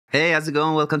Hey, how's it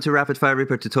going? Welcome to Rapid Fire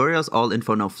Reaper Tutorials, all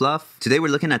info, no fluff. Today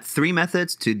we're looking at 3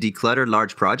 methods to declutter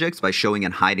large projects by showing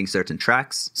and hiding certain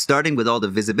tracks, starting with all the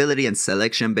visibility and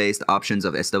selection-based options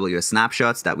of SWS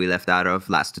Snapshots that we left out of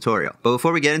last tutorial. But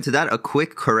before we get into that, a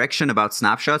quick correction about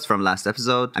snapshots from last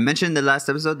episode. I mentioned in the last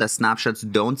episode that snapshots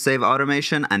don't save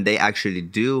automation, and they actually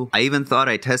do. I even thought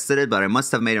I tested it, but I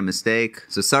must have made a mistake.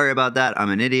 So sorry about that,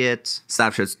 I'm an idiot.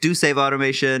 Snapshots do save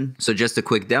automation. So just a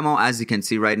quick demo, as you can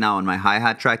see right now on my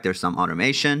hi-hat track, there's some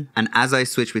automation, and as I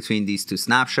switch between these 2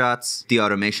 snapshots, the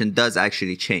automation does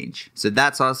actually change. So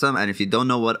that's awesome, and if you don't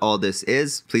know what all this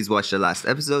is, please watch the last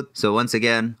episode. So once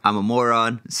again, I'm a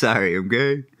moron. Sorry, I'm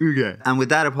gay. Okay. And with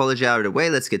that apology out of the way,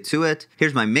 let's get to it.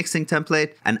 Here's my mixing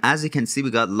template, and as you can see,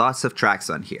 we got lots of tracks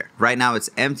on here. Right now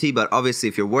it's empty, but obviously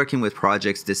if you're working with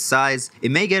projects this size, it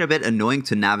may get a bit annoying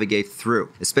to navigate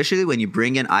through, especially when you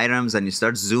bring in items and you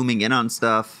start zooming in on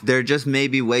stuff. There just may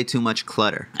be way too much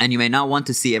clutter, and you may not want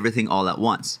to see everything all at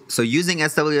once. So using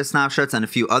SWS Snapshots and a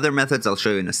few other methods I'll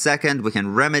show you in a second, we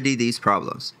can remedy these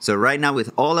problems. So right now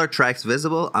with all our tracks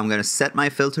visible, I'm going to set my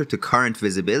filter to current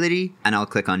visibility, and I'll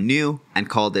click on new and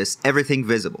call this everything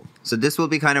visible. So this will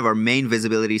be kind of our main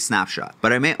visibility snapshot.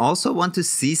 But I may also want to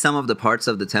see some of the parts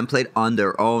of the template on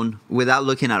their own without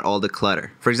looking at all the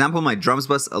clutter. For example, my drums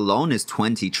bus alone is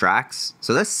 20 tracks.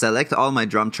 So let's select all my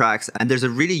drum tracks, and there's a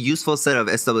really useful set of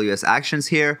SWS actions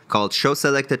here called show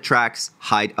selected tracks,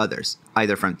 hide others,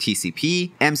 either from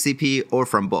TCP, MCP, or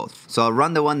from both. So I'll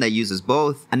run the one that uses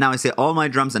both, and now I say all my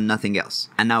drums and nothing else.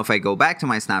 And now if I go back to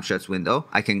my snapshots window,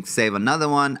 I can save another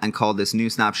one and call this new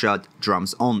snapshot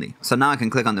drums only. So now I can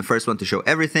click on the first one to show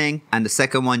everything, and the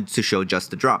second one to show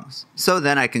just the drums. So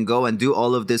then I can go and do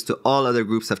all of this to all other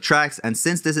groups of tracks, and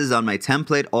since this is on my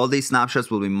template, all these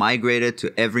snapshots will be migrated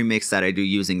to every mix that I do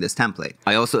using this template.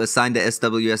 I also assigned the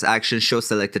SWS action show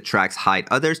selected tracks, hide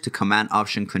others to Command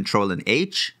Option Control and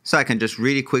H, so I can just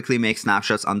really quickly make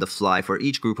snapshots on the fly for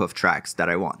each group of tracks that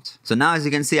I want. So now as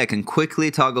you can see, I can quickly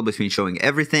toggle between showing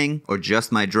everything or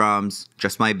just my drums,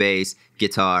 just my bass,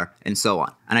 guitar, and so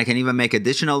on. And I can even make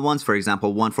additional ones, for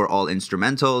example, one for all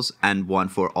instrumentals and one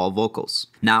for all vocals.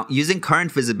 Now, using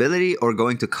current visibility or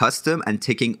going to custom and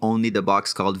ticking only the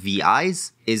box called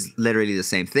VIs is literally the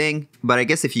same thing, but I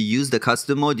guess if you use the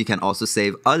custom mode, you can also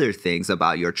save other things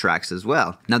about your tracks as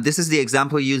well. Now, this is the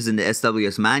example used in the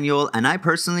SWS manual, and I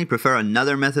personally prefer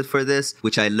another method for this,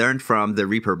 which I learned from the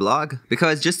REAPER blog,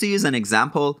 because just to use an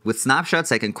example, with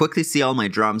snapshots, I can quickly see all my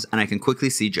drums and I can quickly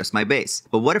see just my bass.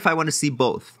 But what if I want to see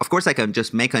both? Of course, I can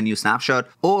just make a new snapshot,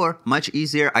 or much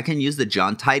easier, I can use the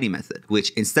Jon Tidey method,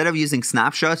 which instead of using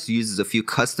snapshots, uses a few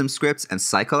custom scripts and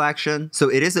cycle action. So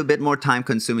it is a bit more time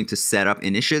consuming to set up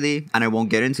initially, and I won't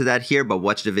get into that here, but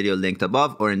watch the video linked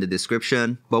above or in the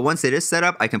description. But once it is set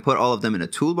up, I can put all of them in a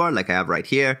toolbar like I have right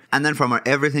here, and then from our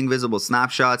everything visible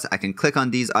snapshots, I can click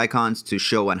on these icons to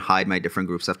show and hide my different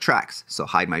groups of tracks. So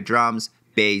hide my drums,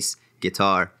 bass,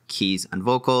 guitar, keys, and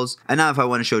vocals. And now if I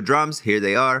want to show drums, here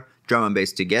they are. Drum and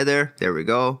bass together, there we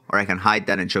go, or I can hide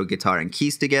that and show guitar and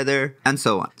keys together, and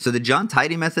so on. So the Jon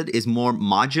Tidey method is more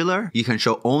modular. You can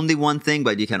show only one thing,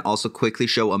 but you can also quickly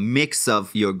show a mix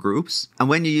of your groups. And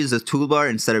when you use the toolbar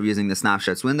instead of using the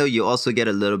snapshots window, you also get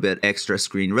a little bit extra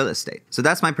screen real estate. So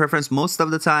that's my preference most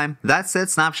of the time. That said,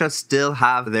 snapshots still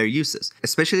have their uses,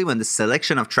 especially when the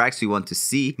selection of tracks you want to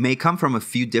see may come from a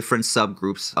few different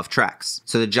subgroups of tracks.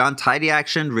 So the Jon Tidey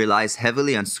action relies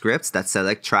heavily on scripts that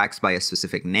select tracks by a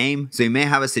specific name. So you may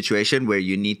have a situation where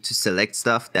you need to select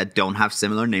stuff that don't have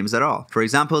similar names at all. For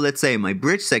example, let's say my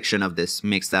bridge section of this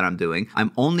mix that I'm doing,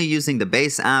 I'm only using the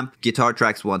bass amp, guitar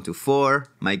tracks 1 to 4,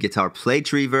 my guitar plate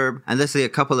reverb, and let's say a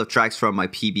couple of tracks from my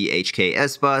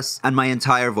PBHKS bus, and my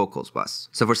entire vocals bus.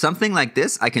 So for something like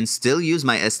this, I can still use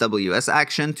my SWS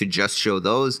action to just show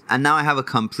those, and now I have a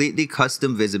completely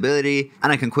custom visibility,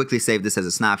 and I can quickly save this as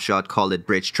a snapshot, call it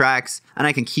bridge tracks, and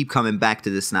I can keep coming back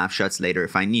to the snapshots later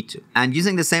if I need to. And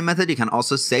using the same method, you can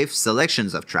also save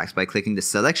selections of tracks by clicking the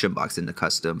selection box in the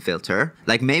custom filter.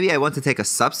 Like maybe I want to take a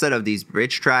subset of these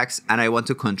bridge tracks and I want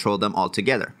to control them all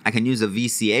together. I can use a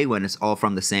VCA when it's all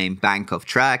from the same bank of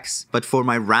tracks, but for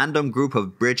my random group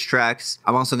of bridge tracks,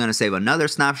 I'm also going to save another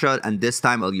snapshot, and this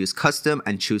time I'll use custom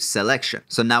and choose selection.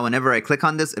 So now whenever I click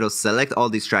on this, it'll select all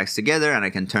these tracks together and I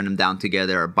can turn them down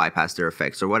together or bypass their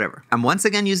effects or whatever. And once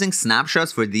again, using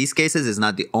snapshots for these cases is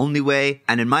not the only way,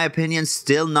 and in my opinion,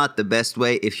 still not the best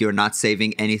way if you're not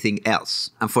saving anything else.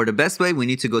 And for the best way, we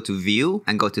need to go to View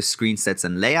and go to Screensets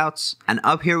and Layouts. And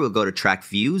up here, we'll go to Track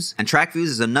Views. And Track Views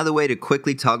is another way to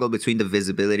quickly toggle between the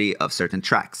visibility of certain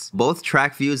tracks. Both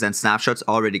Track Views and Snapshots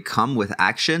already come with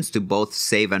actions to both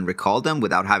save and recall them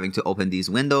without having to open these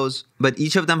windows. but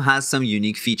each of them has some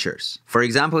unique features. For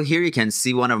example, here you can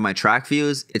see one of my track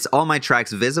views. It's all my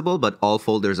tracks visible, but all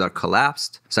folders are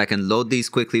collapsed. So I can load these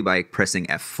quickly by pressing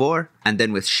F4. And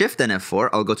then with Shift and F4,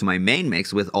 I'll go to my main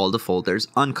mix with all the folders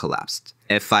uncollapsed.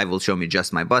 F5 will show me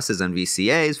just my buses and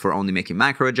VCAs for only making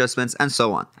macro adjustments, and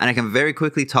so on. And I can very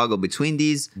quickly toggle between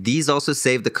these. These also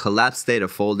save the collapsed state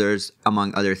of folders,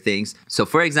 among other things. So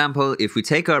for example, if we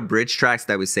take our bridge tracks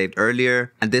that we saved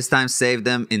earlier, and this time save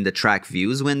them in the track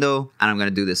views window, and I'm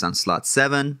gonna do this on slot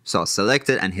 7, so I'll select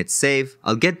it and hit save,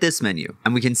 I'll get this menu.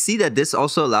 And we can see that this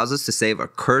also allows us to save our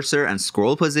cursor and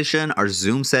scroll position, our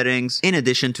zoom settings, in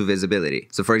addition to visibility.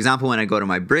 So for example, when I go to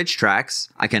my bridge tracks,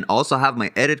 I can also have my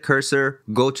edit cursor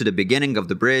go to the beginning of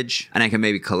the bridge, and I can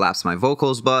maybe collapse my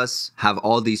vocals bus, have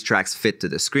all these tracks fit to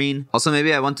the screen. Also,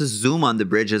 maybe I want to zoom on the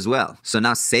bridge as well. So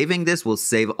now saving this will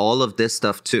save all of this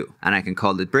stuff too. And I can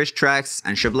call it bridge tracks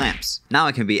and shablamps. Now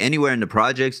I can be anywhere in the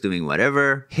project doing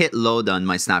whatever, hit load on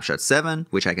my snapshot 7,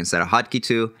 which I can set a hotkey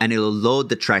to, and it'll load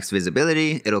the track's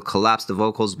visibility, it'll collapse the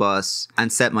vocals bus,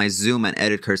 and set my zoom and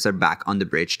edit cursor back on the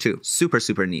bridge too. Super,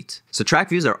 super neat. So track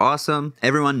views are awesome.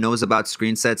 Everyone knows about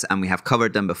screen sets and we have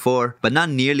covered them before, but not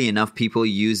nearly enough people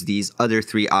use these other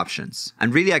 3 options.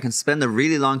 And really, I can spend a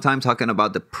really long time talking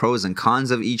about the pros and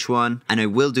cons of each one, and I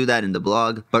will do that in the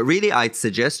blog. But really, I'd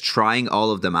suggest trying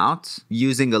all of them out,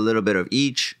 using a little bit of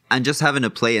each, and just having a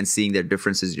play and seeing their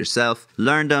differences yourself.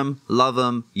 Learn them, love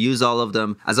them, use all of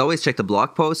them. As always, check the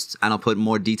blog posts and I'll put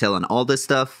more detail on all this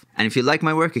stuff. And if you like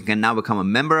my work, you can now become a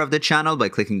member of the channel by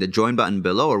clicking the join button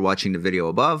below or watching the video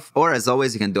above. Or as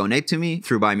always, you can donate to me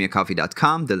through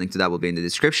buymeacoffee.com. The link to that will be in the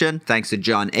description. Thanks to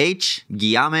John H,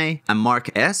 Guillaume, and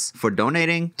Mark S for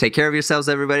donating. Take care of yourselves,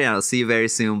 everybody, and I'll see you very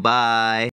soon. Bye.